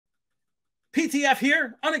PTF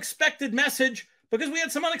here, unexpected message, because we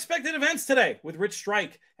had some unexpected events today with Rich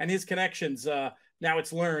Strike and his connections. Now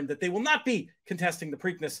it's learned that they will not be contesting the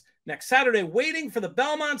Preakness next Saturday, waiting for the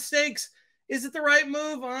Belmont Stakes. Is it the right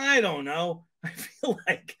move? I don't know. I feel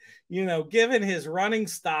like, given his running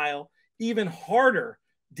style, even harder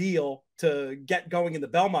deal to get going in the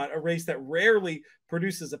Belmont, a race that rarely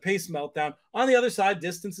produces a pace meltdown. On the other side,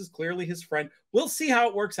 distance is clearly his friend. We'll see how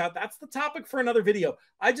it works out. That's the topic for another video.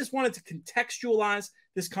 I just wanted to contextualize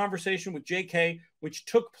this conversation with JK, which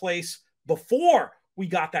took place before we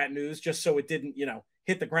got that news, just so it didn't,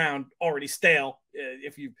 hit the ground already stale,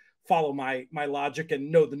 if you follow my logic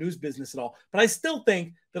and know the news business at all. But I still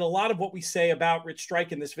think that a lot of what we say about Rich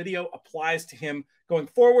Strike in this video applies to him going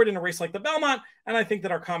forward in a race like the Belmont. And I think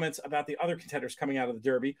that our comments about the other contenders coming out of the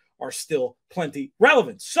Derby are still plenty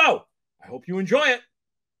relevant. So I hope you enjoy it.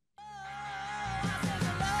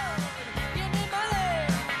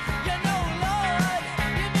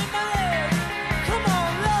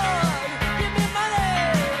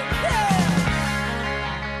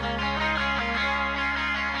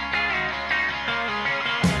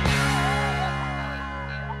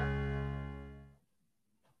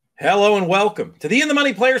 Hello and welcome to the In the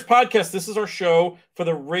Money Players podcast. This is our show for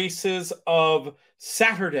the races of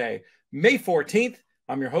Saturday, May 14th.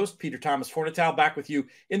 I'm your host, Peter Thomas Fornital, back with you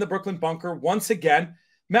in the Brooklyn bunker once again.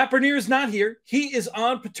 Matt Bernier is not here. He is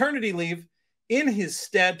on paternity leave. In his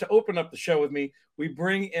stead, to open up the show with me, we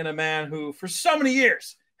bring in a man who for so many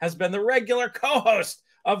years has been the regular co-host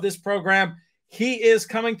of this program. He is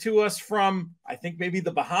coming to us from, I think, maybe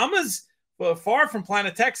the Bahamas, but far from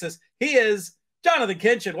planet Texas. He is Jonathon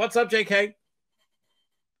Kinchen. What's up, JK?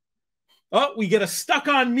 Oh, we get a stuck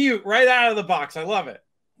on mute right out of the box. I love it.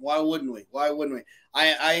 Why wouldn't we? I'm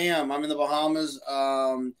in the Bahamas.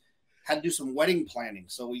 Had to do some wedding planning.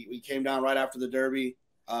 So we came down right after the Derby.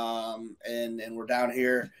 And we're down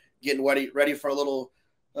here getting ready for a little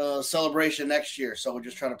celebration next year. So we're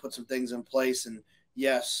just trying to put some things in place. And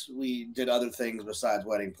yes, we did other things besides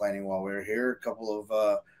wedding planning while we were here. A couple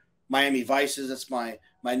of Miami Vices. That's my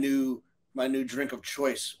new drink of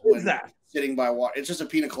choice. What is that? Sitting by water. It's just a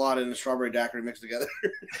pina colada and a strawberry daiquiri mixed together.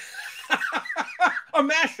 A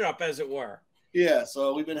mashup, as it were. Yeah,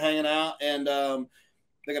 so we've been hanging out, and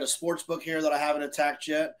they got a sports book here that I haven't attacked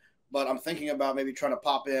yet, but I'm thinking about maybe trying to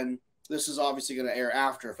pop in. This is obviously going to air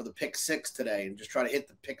after for the Pick 6 today, and just try to hit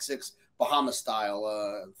the Pick 6 Bahama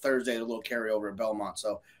style Thursday, a little carryover at Belmont.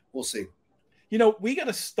 So we'll see. We got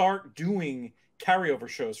to start doing carryover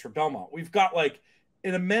shows for Belmont. We've got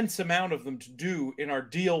an immense amount of them to do in our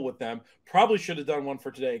deal with them. Probably should have done one for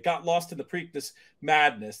today. Got lost in the Preakness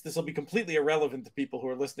madness. This will be completely irrelevant to people who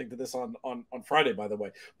are listening to this on Friday, by the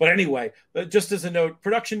way. But anyway, just as a note,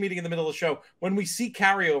 production meeting in the middle of the show. When we see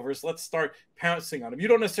carryovers, let's start pouncing on them. You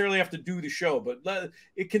don't necessarily have to do the show, but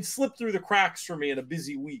it can slip through the cracks for me in a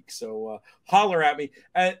busy week. So holler at me.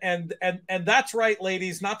 And that's right,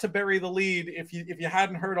 ladies. Not to bury the lead, if you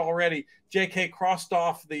hadn't heard already, JK crossed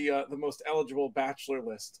off the most eligible bachelor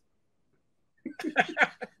list.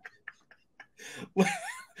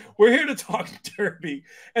 We're here to talk Derby,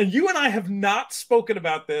 and you and I have not spoken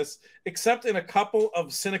about this except in a couple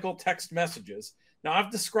of cynical text messages. Now,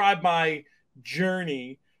 I've described my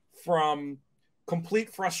journey from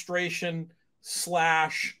complete frustration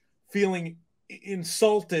 / feeling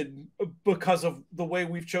insulted because of the way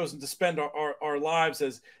we've chosen to spend our lives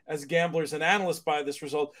as gamblers and analysts by this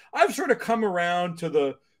result. I've sort of come around to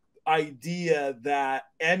the idea that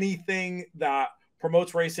anything that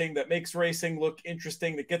promotes racing, that makes racing look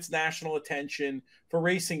interesting, that gets national attention for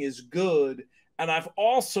racing is good. And I've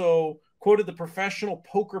also quoted the professional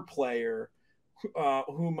poker player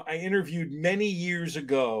whom I interviewed many years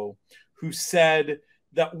ago, who said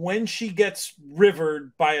that when she gets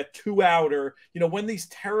rivered by a 2-outer, when these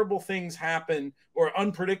terrible things happen or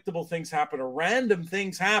unpredictable things happen or random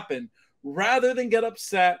things happen, rather than get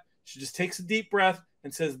upset, she just takes a deep breath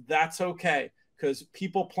and says, that's okay. Because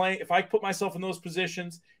people play, if I put myself in those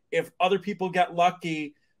positions, if other people get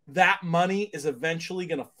lucky, that money is eventually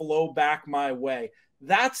going to flow back my way.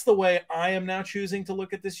 That's the way I am now choosing to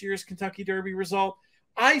look at this year's Kentucky Derby result.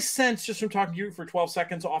 I sense, just from talking to you for 12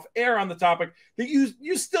 seconds off air on the topic, that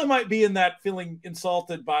you still might be in that feeling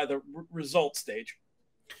insulted by the result stage.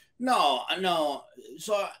 No.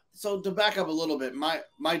 So to back up a little bit,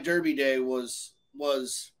 my Derby day was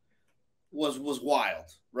wild,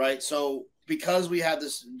 right? So because we had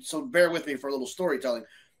this, so bear with me for a little storytelling.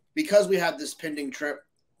 Because we had this pending trip,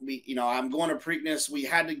 I'm going to Preakness. We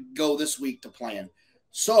had to go this week to plan.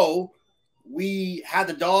 So we had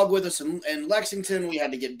the dog with us in Lexington. We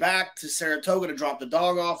had to get back to Saratoga to drop the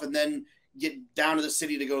dog off and then get down to the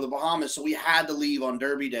city to go to the Bahamas. So we had to leave on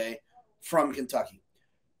Derby Day from Kentucky.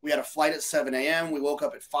 We had a flight at 7 a.m. We woke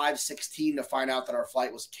up at 5:16 to find out that our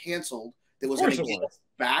flight was canceled. That was going to get us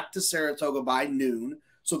back to Saratoga by noon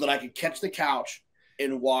so that I could catch the couch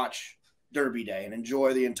and watch Derby Day and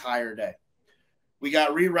enjoy the entire day. We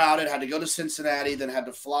got rerouted, had to go to Cincinnati, then had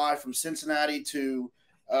to fly from Cincinnati to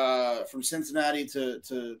Atlanta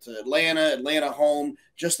home,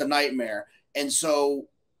 just a nightmare. And so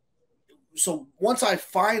once I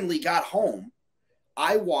finally got home,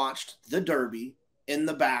 I watched the Derby in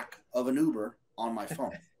the back of an Uber on my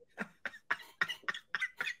phone.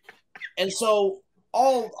 And so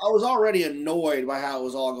I was already annoyed by how it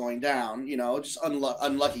was all going down, just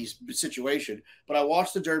unlucky situation. But I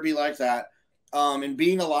watched the Derby like that. And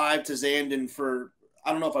being alive to Zandon for,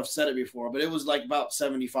 I don't know if I've said it before, but it was like about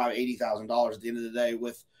 $75,000, $80,000 at the end of the day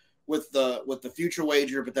with the future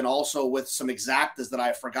wager, but then also with some exactas that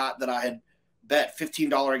I forgot that I had bet, $15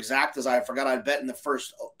 exactas I forgot I'd bet in the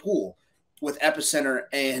first pool with Epicenter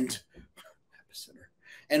and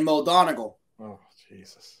Mo Donegal. Oh,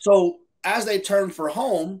 Jesus. So as they turn for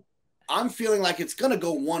home, I'm feeling like it's going to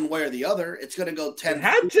go one way or the other. It's going to go 10. It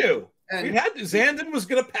had to. Zandon was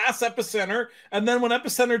going to pass Epicenter, and then when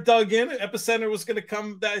Epicenter dug in, Epicenter was going to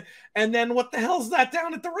come back, and then what the hell's that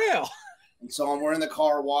down at the rail? And so we're in the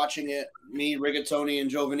car watching it, me, Rigatoni, and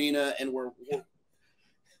Giovanina, and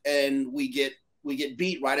we get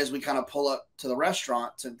beat right as we kind of pull up to the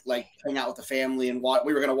restaurant to like hang out with the family and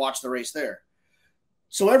we were going to watch the race there.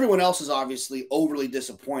 So everyone else is obviously overly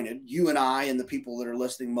disappointed. You and I and the people that are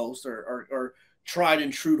listening most are tried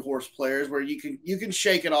and true horse players where you can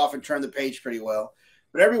shake it off and turn the page pretty well.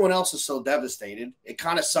 But everyone else is so devastated. It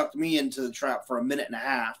kind of sucked me into the trap for a minute and a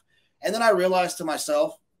half. And then I realized to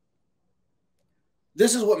myself,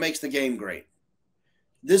 this is what makes the game great.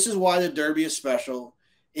 This is why the Derby is special,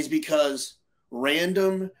 is because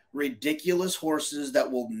random, ridiculous horses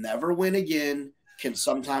that will never win again can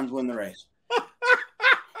sometimes win the race.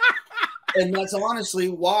 And that's honestly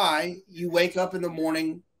why you wake up in the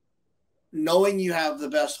morning knowing you have the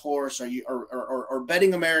best horse, or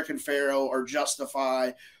betting American Pharaoh or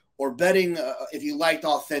Justify, or betting if you liked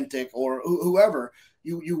Authentic or whoever.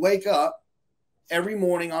 You wake up every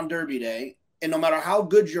morning on Derby Day, and no matter how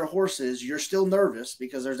good your horse is, you're still nervous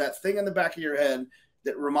because there's that thing in the back of your head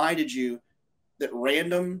that reminded you that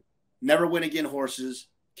random, never win again horses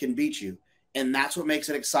can beat you. And that's what makes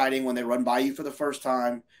it exciting when they run by you for the first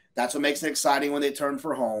time. That's what makes it exciting when they turn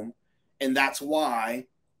for home. And that's why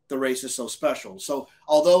the race is so special. So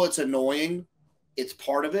although it's annoying, it's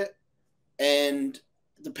part of it. And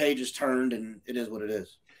the page is turned, and it is what it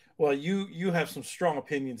is. Well, you have some strong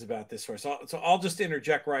opinions about this horse. So I'll just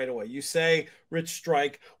interject right away. You say Rich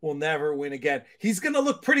Strike will never win again. He's going to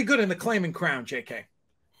look pretty good in the Claiming Crown, JK.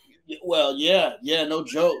 Well, yeah, no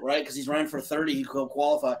joke, right? Because he's running for 30, he could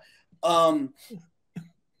qualify. And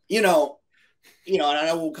I know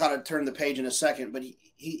we'll kind of turn the page in a second, but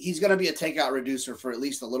he's going to be a takeout reducer for at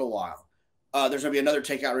least a little while. There's going to be another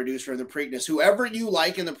takeout reducer in the Preakness. Whoever you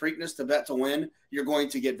like in the Preakness to bet to win, you're going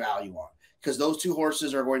to get value on, because those two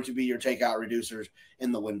horses are going to be your takeout reducers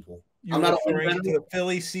in the win pool. You're not referring to the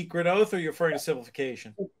Philly Secret Oath, or you're referring to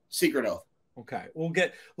Simplification? Secret Oath.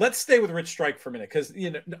 Okay, let's stay with Rich Strike for a minute, because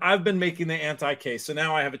I've been making the anti-case, so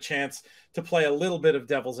now I have a chance to play a little bit of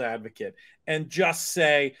devil's advocate and just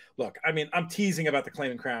say, look, I mean, I'm teasing about the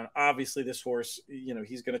Claiming Crown. Obviously, this horse,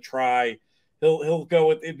 he's going to try. He'll go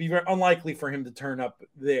with. It'd be very unlikely for him to turn up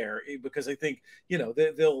there, because I think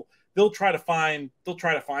they'll try to find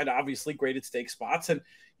obviously graded stake spots, and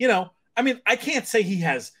I mean, I can't say he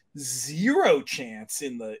has zero chance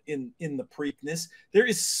in the Preakness. There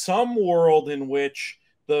is some world in which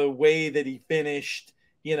the way that he finished,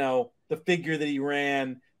 the figure that he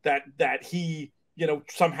ran, that he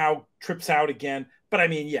somehow trips out again. But I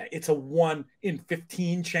mean, yeah, it's a 1 in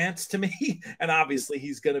 15 chance to me, and obviously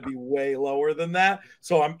he's going to be way lower than that.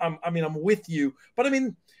 So I'm with you, but I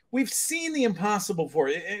mean, we've seen the impossible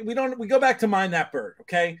before. We go back to Mind That Bird.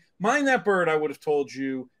 Okay, Mind That Bird, I would have told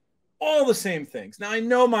you all the same things. Now I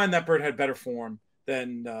know Mind That Bird had better form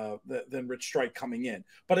than Rich Strike coming in,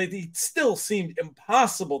 but it still seemed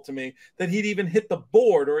impossible to me that he'd even hit the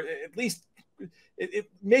board, or at least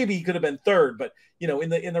maybe he could have been third. But in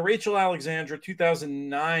the Rachel Alexandra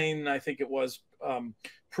 2009, I think it was,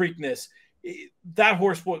 Preakness, that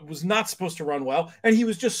horse was not supposed to run well, and he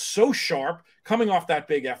was just so sharp coming off that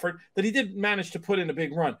big effort that he did manage to put in a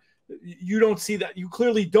big run. You don't see that. You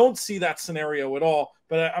clearly don't see that scenario at all.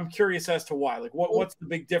 But I'm curious as to why. Like, what's the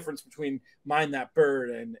big difference between Mind That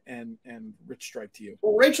Bird and Rich Strike to you?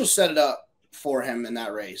 Well, Rachel set it up for him in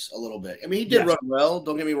that race a little bit. I mean, he did run well.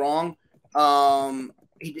 Don't get me wrong,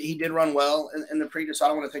 He did run well in the Preakness, so I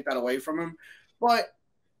don't want to take that away from him. But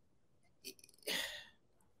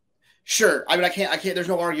sure, I mean, I can't. There's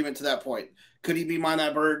no argument to that point. Could he be Mind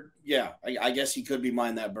That Bird? Yeah, I guess he could be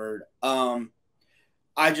Mind That Bird.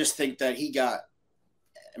 I just think that he got.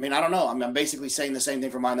 I mean, I don't know. I'm basically saying the same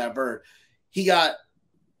thing for Mind That Bird. He got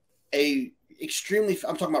a extremely.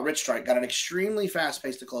 I'm talking about Rich Strike. Got an extremely fast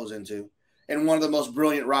pace to close into, and one of the most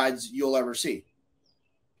brilliant rides you'll ever see.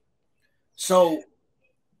 So,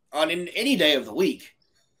 on any day of the week,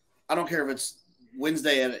 I don't care if it's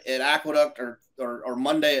Wednesday at Aqueduct or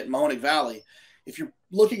Monday at Mahoning Valley. If you're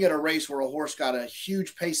looking at a race where a horse got a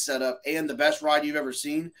huge pace setup and the best ride you've ever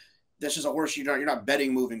seen, this is a horse you're not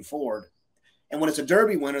betting moving forward. And when it's a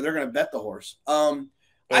Derby winner, they're going to bet the horse. I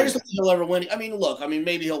just don't think he'll ever win. I mean, look,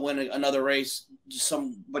 maybe he'll win another race,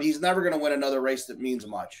 but he's never going to win another race that means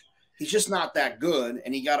much. He's just not that good,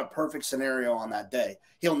 and he got a perfect scenario on that day.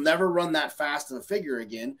 He'll never run that fast of a figure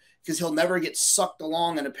again because he'll never get sucked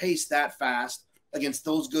along in a pace that fast against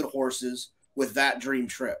those good horses with that dream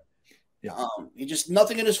trip. Yeah.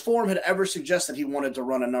 Nothing in his form had ever suggested he wanted to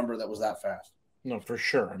run a number that was that fast. No, for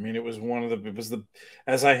sure. I mean, it was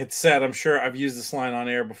as I had said, I'm sure I've used this line on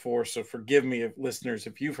air before, so forgive me, listeners,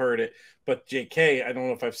 if you've heard it. But JK, I don't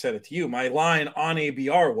know if I've said it to you. My line on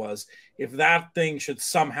ABR was, if that thing should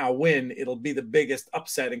somehow win, it'll be the biggest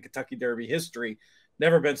upset in Kentucky Derby history.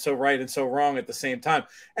 Never been so right and so wrong at the same time.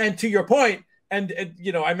 And to your point, and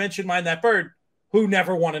I mentioned Mind That Bird, who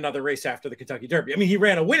never won another race after the Kentucky Derby. I mean, he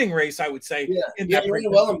ran a winning race, I would say. Yeah, he ran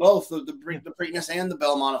well in both, the Preakness and the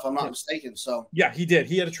Belmont, if I'm not mistaken. So yeah, he did.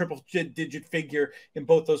 He had a triple-digit figure in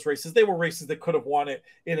both those races. They were races that could have won it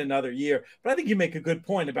in another year. But I think you make a good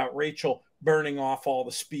point about Rachel burning off all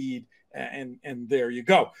the speed, and there you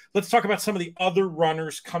go. Let's talk about some of the other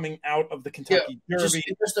runners coming out of the Kentucky Derby.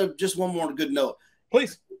 Just one more good note.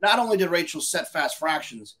 Please. Not only did Rachel set fast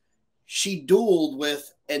fractions, she dueled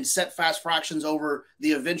with and set fast fractions over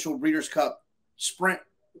the eventual Breeders' Cup sprint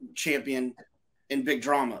champion in Big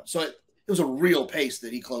Drama. So it was a real pace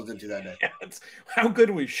that he closed into that day. Yeah, how good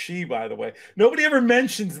was she, by the way? Nobody ever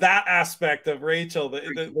mentions that aspect of Rachel.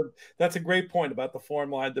 That's a great point about the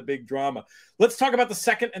form line, the Big Drama. Let's talk about the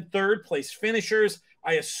second and third place finishers.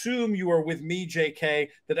 I assume you are with me, JK,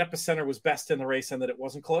 that Epicenter was best in the race and that it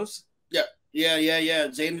wasn't close? Yeah.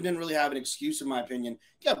 Zandon didn't really have an excuse, in my opinion.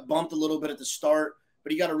 He got bumped a little bit at the start,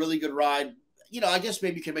 but he got a really good ride. I guess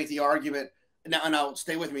maybe you could make the argument. Now,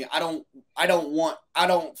 stay with me. I don't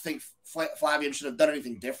think Flavien should have done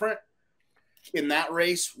anything different in that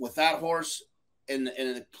race with that horse in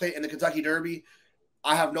the Kentucky Derby.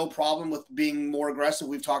 I have no problem with being more aggressive.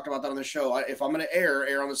 We've talked about that on the show. If I'm going to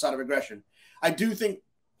err on the side of aggression. I do think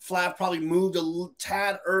Flav probably moved a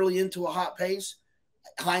tad early into a hot pace.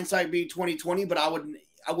 Hindsight be 2020, but I wouldn't.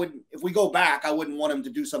 If we go back, I wouldn't want him to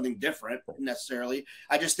do something different necessarily.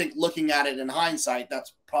 I just think looking at it in hindsight,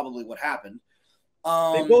 that's probably what happened.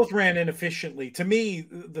 They both ran inefficiently. To me,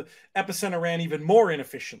 the Epicenter ran even more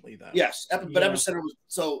inefficiently, though. Yes,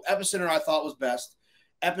 Epicenter I thought was best.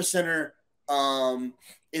 Epicenter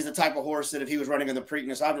is the type of horse that if he was running in the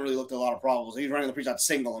Preakness, I haven't really looked at a lot of problems. If he's running in the Preakness, I'd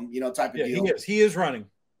single him, type of deal. He is running.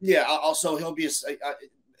 Yeah. Also, he'll be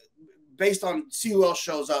based on see who else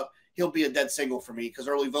shows up. He'll be a dead single for me because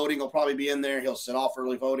early voting will probably be in there. He'll sit off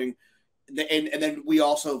early voting. And then we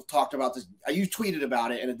also talked about this. You tweeted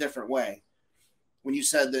about it in a different way when you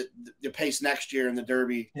said that the pace next year in the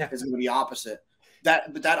Derby is going to be opposite.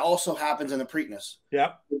 But that also happens in the Preakness.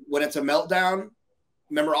 Yeah. When it's a meltdown,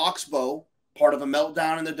 remember Oxbow, part of a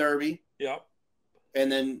meltdown in the Derby. Yeah.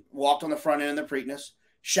 And then walked on the front end in the Preakness.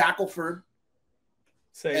 Shackelford.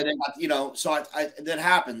 Same. And then, so that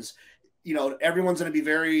happens. Everyone's going to be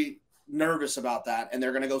very nervous about that, and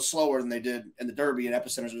they're going to go slower than they did in the Derby, and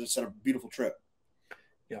Epicenters just set a beautiful trip.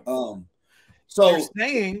 Yeah. So you're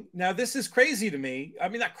saying now this is crazy to me. I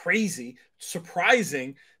mean, not crazy,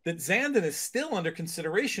 surprising that Zandon is still under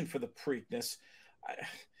consideration for the Preakness.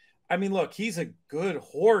 I mean, look, he's a good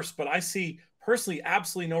horse, but I see personally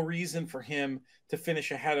absolutely no reason for him to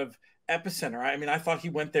finish ahead of Epicenter. I mean, I thought he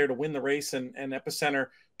went there to win the race, and Epicenter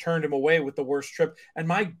turned him away with the worst trip. And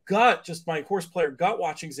my horse player gut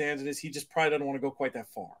watching Zandon is he just probably doesn't want to go quite that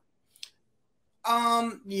far.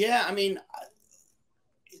 Yeah, I mean,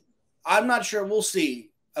 I'm not sure. We'll see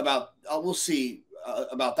about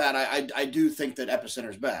that. I do think that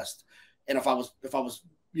Epicenter's best. And if I was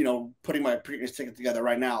putting my Preakness ticket together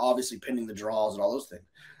right now, obviously pinning the draws and all those things,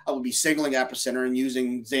 I would be signaling Epicenter and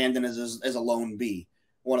using Zandon as a lone B.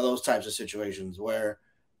 One of those types of situations where,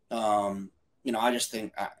 I just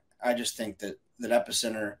think that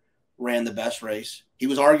Epicenter ran the best race. He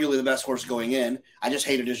was arguably the best horse going in. I just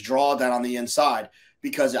hated his draw down on the inside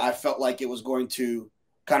because I felt like it was going to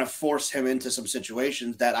kind of force him into some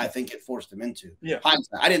situations that I think it forced him into. Yeah.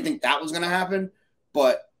 I didn't think that was going to happen,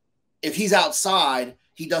 but if he's outside,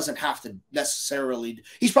 he doesn't have to necessarily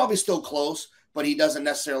 – he's probably still close, but he doesn't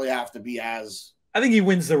necessarily have to be as – I think he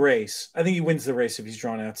wins the race. I think he wins the race if he's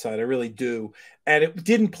drawn outside. I really do. And it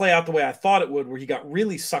didn't play out the way I thought it would, where he got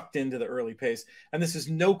really sucked into the early pace. And this is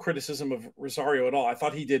no criticism of Rosario at all. I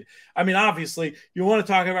thought he did. I mean, obviously, you want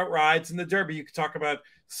to talk about rides in the Derby. You could talk about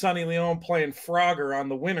Sonny Leon playing Frogger on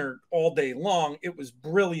the winner all day long. It was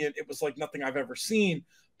brilliant. It was like nothing I've ever seen.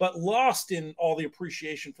 But lost in all the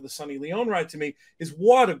appreciation for the Sonny Leon ride to me is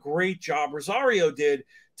what a great job Rosario did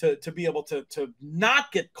to be able to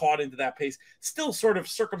not get caught into that pace. Still sort of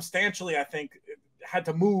circumstantially, I think, had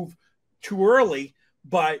to move too early,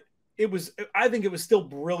 but I think it was still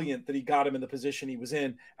brilliant that he got him in the position he was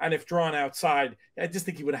in. And if drawn outside, I just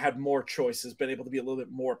think he would have had more choices, been able to be a little bit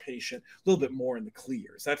more patient, a little bit more in the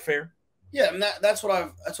clear. Is that fair? Yeah, and that's what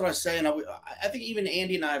I say. And I think even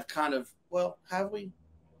Andy and I have kind of, well, have we?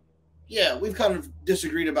 Yeah, we've kind of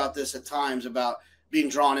disagreed about this at times about being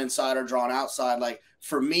drawn inside or drawn outside. Like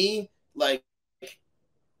for me, like,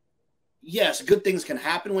 yes, good things can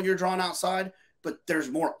happen when you're drawn outside, but there's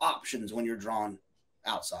more options when you're drawn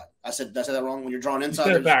outside. Did I say that wrong? When you're drawn inside,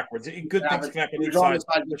 you said it backwards. Good things can happen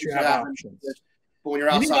inside, but you have options. But when you're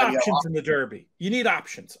outside, you need options in the Derby. You need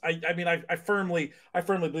options. I mean, I firmly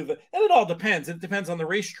believe that, and it all depends. It depends on the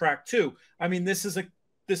racetrack too. I mean, this is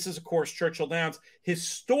a course, Churchill Downs,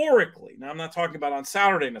 historically. Now, I'm not talking about on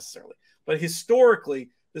Saturday necessarily, but historically,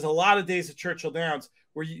 there's a lot of days at Churchill Downs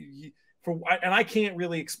where and I can't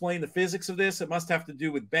really explain the physics of this. It must have to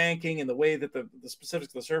do with banking and the way that the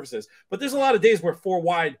specifics of the surface is. But there's a lot of days where 4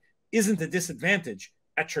 wide isn't a disadvantage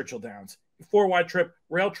at Churchill Downs. 4 wide trip,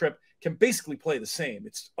 rail trip can basically play the same.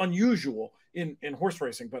 It's unusual in horse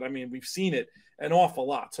racing, but I mean, we've seen it an awful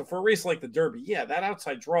lot. So for a race like the Derby, yeah, that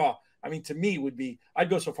outside draw, I mean, to me I'd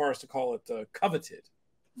go so far as to call it coveted.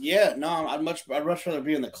 Yeah, no, I'd much rather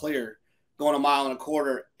be in the clear, going 1.25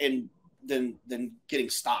 miles and than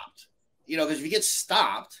getting stopped. You know, because if you get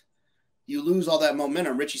stopped, you lose all that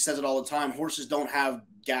momentum. Richie says it all the time. Horses don't have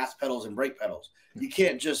gas pedals and brake pedals. You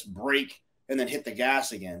can't just brake and then hit the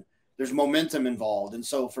gas again. There's momentum involved. And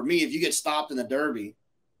so for me, if you get stopped in the Derby,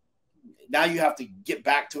 now you have to get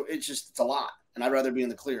back to it. It's a lot. And I'd rather be in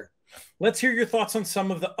the clear. Let's hear your thoughts on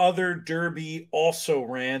some of the other Derby also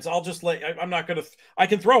rans. I'll just I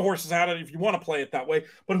can throw horses at it if you want to play it that way,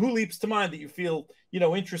 but who leaps to mind that you feel,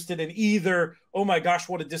 interested in either, oh my gosh,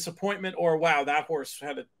 what a disappointment, or wow, that horse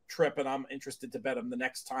had a trip and I'm interested to bet him the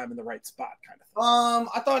next time in the right spot kind of thing?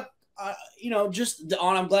 I thought,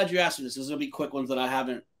 I'm glad you asked me this. This will be quick ones that I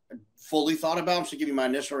haven't fully thought about. I'm just give you my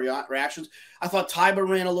initial reactions. I thought Tiber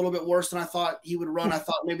ran a little bit worse than I thought he would run. I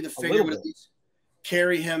thought maybe the figure would at least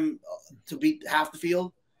carry him to beat half the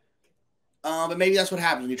field. But maybe that's what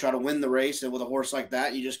happens when you try to win the race, and with a horse like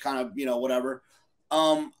that, you just kind of, whatever.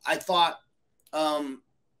 I thought I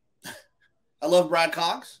love Brad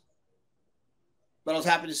Cox, but I was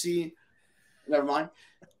happy to see. Never mind.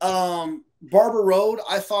 Barber Road,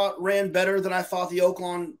 I thought ran better than I thought the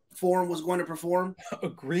Oaklawn Forum was going to perform.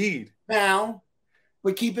 Agreed. Now,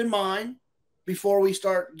 but keep in mind, before we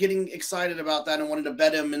start getting excited about that and wanting to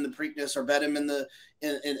bet him in the Preakness or bet him in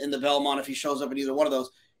the Belmont if he shows up in either one of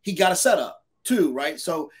those, he got a setup too, right?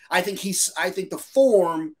 So I think the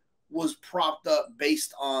form was propped up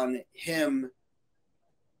based on him,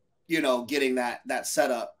 getting that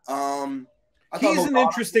setup. He's an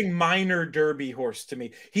interesting minor Derby horse to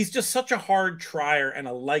me. He's just such a hard trier and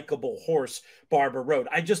a likable horse, Barber Road.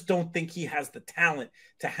 I just don't think he has the talent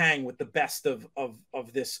to hang with the best of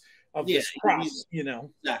this crop,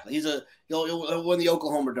 Exactly. He'll win the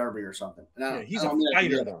Oklahoma Derby or something. He's a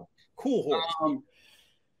fighter though. Cool horse.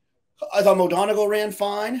 I thought Donegal ran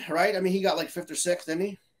fine, right? I mean, he got like 5th or 6th, didn't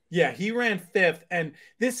he? Yeah, he ran 5th, and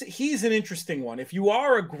he's an interesting one. If you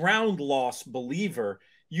are a ground loss believer,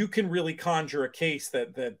 you can really conjure a case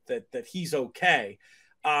that he's okay.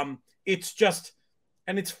 It's just,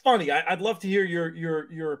 and it's funny. I'd love to hear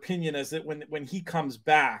your opinion as that when he comes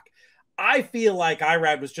back. I feel like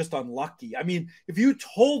Irad was just unlucky. I mean, if you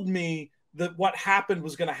told me that what happened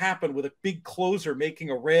was going to happen with a big closer making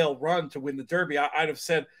a rail run to win the Derby, I'd have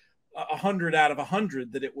said 100 out of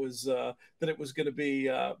 100 that it was going to be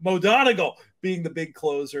Mo Donegal being the big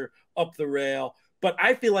closer up the rail. But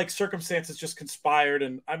I feel like circumstances just conspired,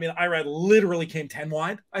 and I mean, Irad literally came 10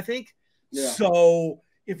 wide, I think. Yeah. So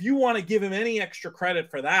if you want to give him any extra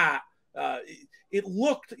credit for that, he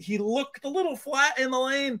looked a little flat in the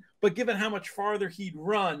lane, but given how much farther he'd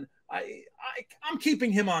run, I'm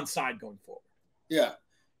keeping him on side going forward. Yeah.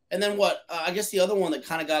 And then what? I guess the other one that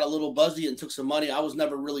kind of got a little buzzy and took some money, I was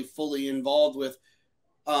never really fully involved with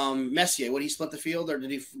Messier. Would he split the field, or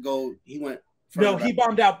did he go? He went. No, he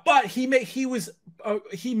bombed out, but he made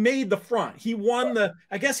the front. He won the.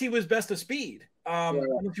 I guess he was best of speed.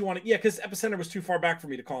 If you want to, because Epicenter was too far back for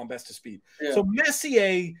me to call him best of speed. Yeah. So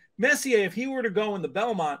Messier, if he were to go in the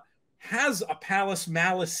Belmont, has a Palace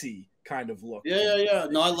Malice kind of look. Yeah.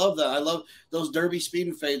 No, I love that. I love those Derby speed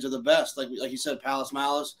and fades are the best. Like you said, Palace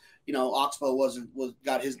Malice. You know, Oxbow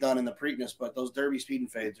got his done in the Preakness, but those Derby speed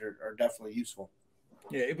and fades are definitely useful.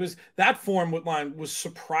 Yeah, it was that form line was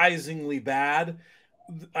surprisingly bad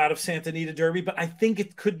out of Santa Anita Derby, but I think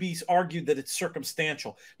it could be argued that it's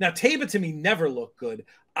circumstantial. Now, Taba to me never looked good.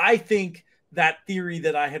 I think that theory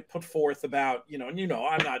that I had put forth about,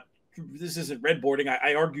 I'm not, this isn't redboarding.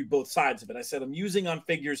 I argued both sides of it. I said, I'm using on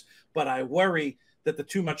figures, but I worry that the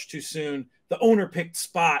too much too soon, the owner picked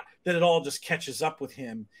spot, that it all just catches up with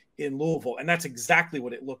him in Louisville. And that's exactly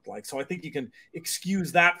what it looked like. So I think you can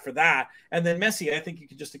excuse that for that. And then Messi, I think you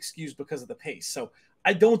can just excuse because of the pace. So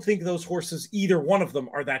I don't think those horses, either one of them,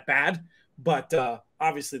 are that bad. But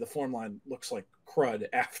obviously the form line looks like crud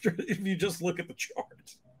after, if you just look at the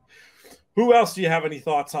chart. Who else do you have any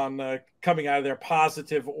thoughts on coming out of there,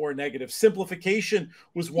 positive or negative? Simplification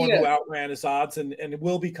was one who outran his odds and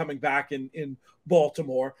will be coming back in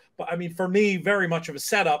Baltimore. But, I mean, for me, very much of a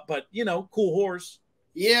setup, but, cool horse.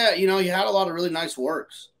 Yeah, you had a lot of really nice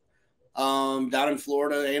works down in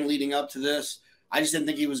Florida and leading up to this. I just didn't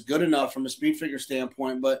think he was good enough from a speed figure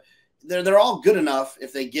standpoint, but they're all good enough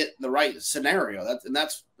if they get the right scenario.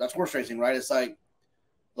 That's horse racing, right? It's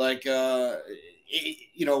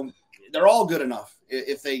they're all good enough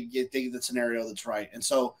if they get the scenario that's right. And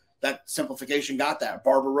so that simplification got that.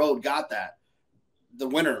 Barber Road got that. The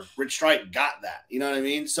winner, Rich Strike, got that. You know what I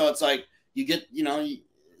mean? So it's like you get,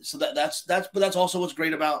 so that's also what's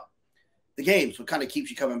great about the games. What kind of keeps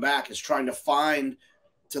you coming back is trying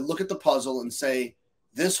to look at the puzzle and say,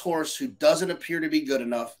 this horse who doesn't appear to be good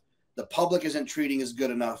enough, the public isn't treating as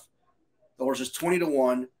good enough. The horse is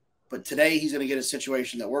 20-1, but today he's going to get a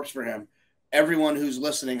situation that works for him. Everyone who's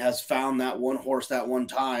listening has found that one horse that one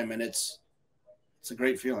time, and it's a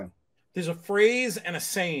great feeling. There's a phrase and a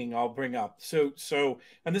saying I'll bring up. So,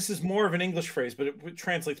 and this is more of an English phrase, but it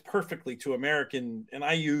translates perfectly to American, and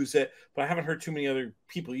I use it, but I haven't heard too many other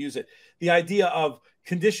people use it. The idea of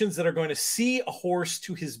conditions that are going to see a horse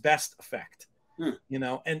to his best effect. And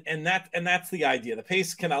that's the idea. The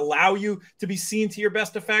pace can allow you to be seen to your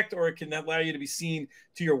best effect, or it can allow you to be seen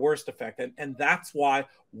to your worst effect. And that's why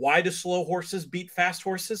do slow horses beat fast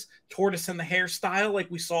horses? Tortoise and the hare style, like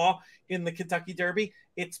we saw in the Kentucky Derby.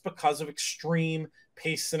 It's because of extreme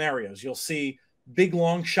pace scenarios. You'll see big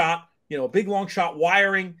long shot, big long shot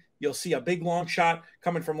wiring. You'll see a big long shot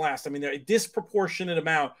coming from last. I mean, there are a disproportionate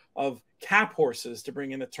amount of cap horses, to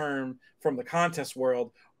bring in a term from the contest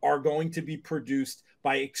world, are going to be produced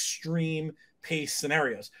by extreme pace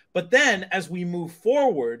scenarios. But then as we move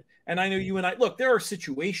forward, and I know you and I, look, there are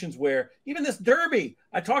situations where even this Derby,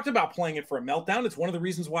 I talked about playing it for a meltdown. It's one of the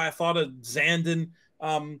reasons why I thought a Zandon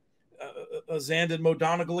Mo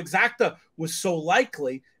Donegal Exacta was so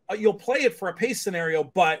likely. You'll play it for a pace scenario,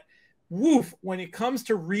 but woof, when it comes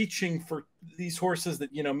to reaching for these horses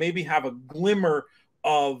that, maybe have a glimmer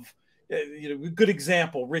of, good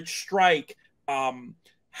example, Rich Strike,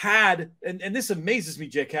 had, and this amazes me,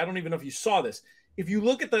 JK, I don't even know if you saw this. If you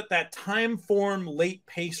look at that time form late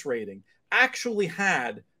pace rating, actually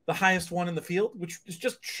had the highest one in the field, which is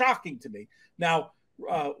just shocking to me. Now,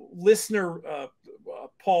 listener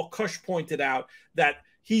Paul Cush pointed out that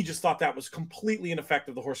he just thought that was completely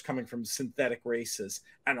ineffective, the horse coming from synthetic races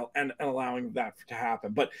and allowing that to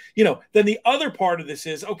happen. But, then the other part of this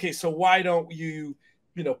is, okay, so why don't you,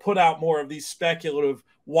 put out more of these speculative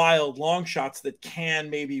wild long shots that can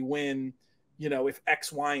maybe win, if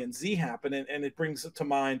X, Y, and Z happen. And it brings to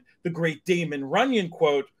mind the great Damon Runyon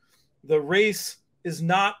quote, "The race is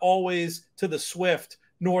not always to the swift,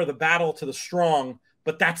 nor the battle to the strong,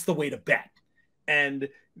 but that's the way to bet." And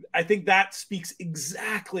I think that speaks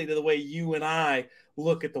exactly to the way you and I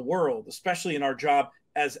look at the world, especially in our job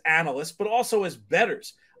as analysts, but also as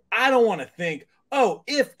bettors. I don't want to think, oh,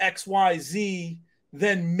 if X, Y, Z,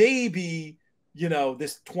 then maybe,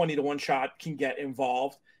 this 20-1 shot can get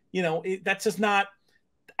involved. That's just not,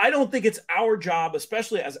 I don't think it's our job,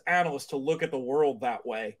 especially as analysts, to look at the world that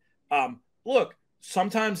way. Look,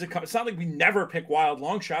 sometimes it's not like we never pick wild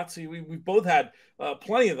long shots. See, we've both had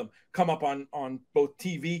plenty of them come up on both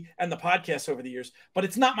TV and the podcast over the years, but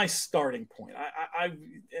it's not my starting point.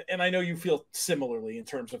 And I know you feel similarly in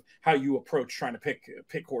terms of how you approach trying to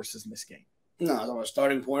pick horses in this game. No, it's not my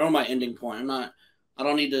starting point or my ending point. I'm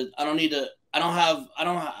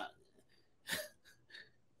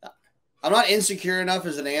not insecure enough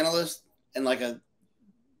as an analyst and like a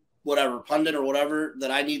whatever pundit or whatever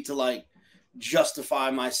that I need to like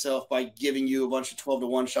justify myself by giving you a bunch of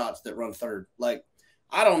 12-1 shots that run third. Like,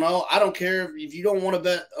 I don't know. I don't care if you don't want to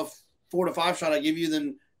bet a 4-5 shot I give you,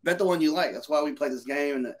 then bet the one you like. That's why we play this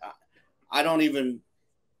game. And I don't even,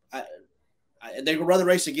 they would rather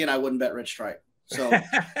race again. I wouldn't bet Rich Strike. So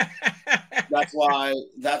that's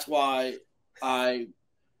why I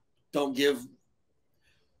don't give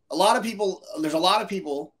a lot of people. There's a lot of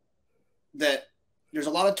people that there's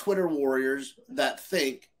a lot of Twitter warriors that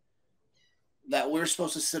think that we're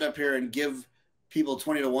supposed to sit up here and give people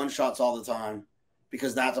 20-1 shots all the time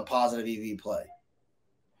because that's a positive EV play.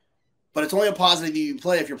 But it's only a positive EV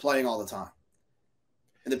play if you're playing all the time.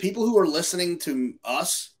 And the people who are listening to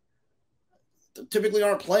us typically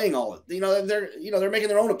aren't playing all of it. They're making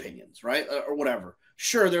their own opinions, right? Or whatever.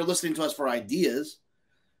 Sure, they're listening to us for ideas.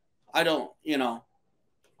 I don't, you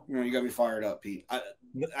got me fired up, Pete. I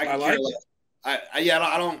like it.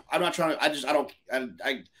 I'm not trying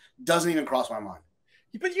to, doesn't even cross my mind.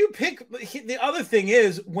 But you pick, the other thing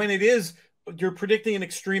is when it is, you're predicting an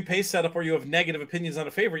extreme pace setup or you have negative opinions on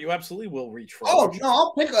a favorite, you absolutely will reach for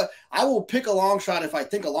I will pick a long shot if I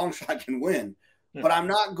think a long shot can win, but I'm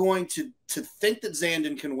not going to think that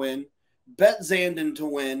Zandon can win, bet Zandon to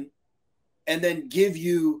win, and then give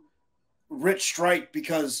you Rich Strike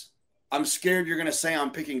because I'm scared you're going to say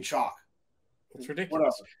I'm picking chalk. It's ridiculous.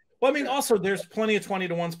 Whatever. Well, I mean, also there's plenty of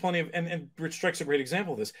 20-1s, plenty of, and Rich Strike's a great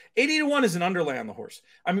example of this. 80-1 is an underlay on the horse.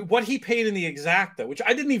 I mean, what he paid in the exacta, which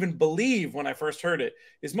I didn't even believe when I first heard it,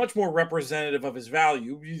 is much more representative of his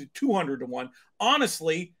value. 200-1.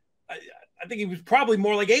 Honestly, I think he was probably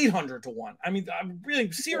more like 800-1. I mean, I'm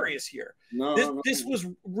really serious here. This was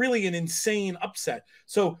really an insane upset.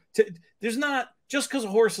 So there's not, just because a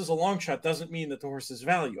horse is a long shot doesn't mean that the horse is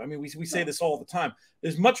value. I mean, we say this all the time.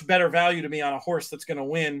 There's much better value to me on a horse that's going to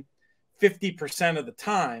win 50% of the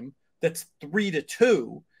time that's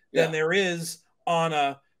 3-2 than there is on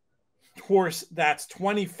a horse that's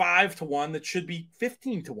 25-1 that should be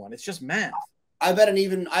 15-1. It's just math. I bet an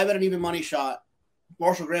even money shot.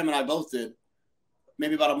 Marshall Graham and I both did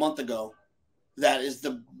maybe about a month ago. That is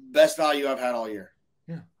the best value I've had all year.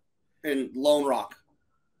 Yeah. In Lone Rock.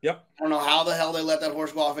 Yep. I don't know how the hell they let that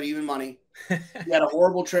horse go off at even money. He had a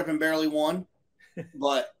horrible trip and barely won,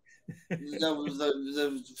 but that was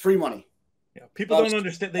the free money. Yeah, people don't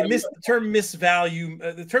understand. They miss the term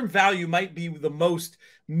misvalue. The term value might be the most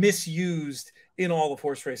misused in all of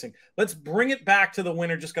horse racing. Let's bring it back to the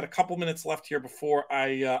winner. Just got a couple minutes left here before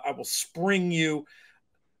I will spring you.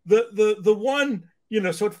 The one,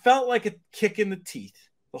 so it felt like a kick in the teeth,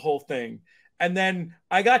 the whole thing. And then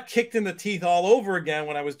I got kicked in the teeth all over again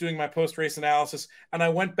when I was doing my post-race analysis, and I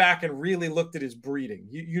went back and really looked at his breeding.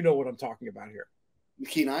 You know what I'm talking about here.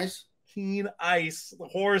 Keen Ice? Keen Ice, the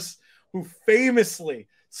horse who famously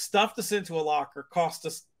stuffed us into a locker, cost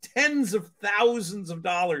us tens of thousands of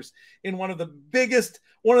dollars in one of the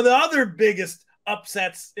other biggest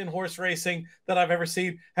upsets in horse racing that I've ever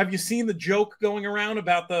seen. Have you seen the joke going around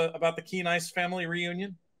about the Keen Ice family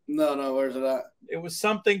reunion? No, where's it at? It was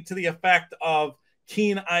something to the effect of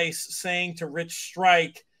Keen Ice saying to Rich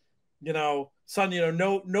Strike, son,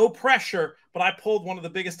 no pressure, but I pulled one of the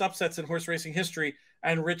biggest upsets in horse racing history,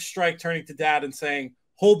 and Rich Strike turning to Dad and saying,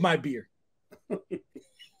 hold my beer.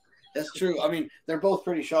 That's true. I mean, they're both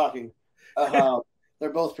pretty shocking. They're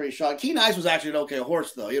both pretty shocking. Keen Ice was actually an okay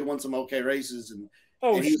horse, though. He had won some okay races, and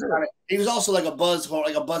he was also like a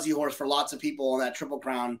buzzy horse for lots of people on that Triple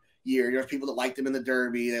Crown year. There's people that liked him in the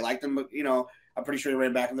Derby. They liked him, I'm pretty sure he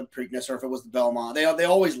ran back in the Preakness, or if it was the Belmont. They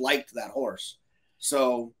always liked that horse.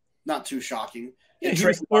 So not too shocking. Yeah, he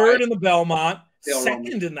was third in the Belmont,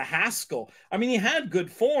 second in the Haskell. I mean, he had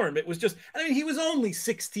good form. It was just, he was only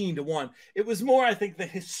 16-1. It was more, I think, the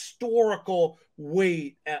historical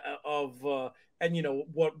weight of,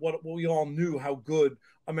 what we all knew how good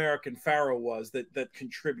American Pharaoh was that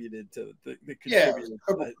contributed to the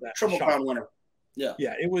Triple Crown winner. Yeah,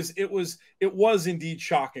 it was indeed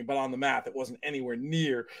shocking, but on the math, it wasn't anywhere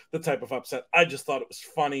near the type of upset. I just thought it was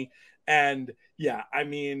funny, and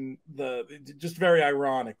just very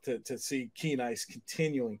ironic to see Keen Ice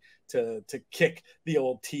continuing to kick the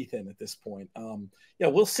old teeth in at this point.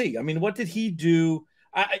 We'll see. I mean, what did he do?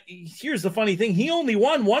 Here's the funny thing: he only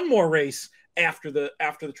won one more race after the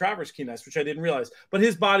Travers Key Nest, which I didn't realize. But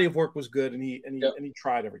his body of work was good, and he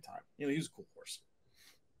tried every time. You know, he was a cool horse.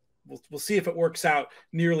 We'll see if it works out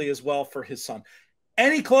nearly as well for his son.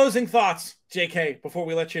 Any closing thoughts, JK, before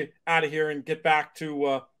we let you out of here and get back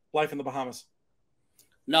to life in the Bahamas?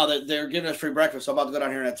 No, they're giving us free breakfast. So I'm about to go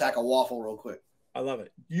down here and attack a waffle real quick. I love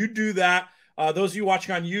it. You do that. Those of you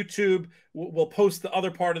watching on YouTube, we'll post the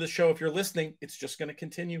other part of the show. If you're listening, it's just going to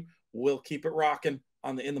continue. We'll keep it rocking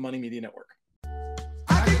on the In the Money Media Network.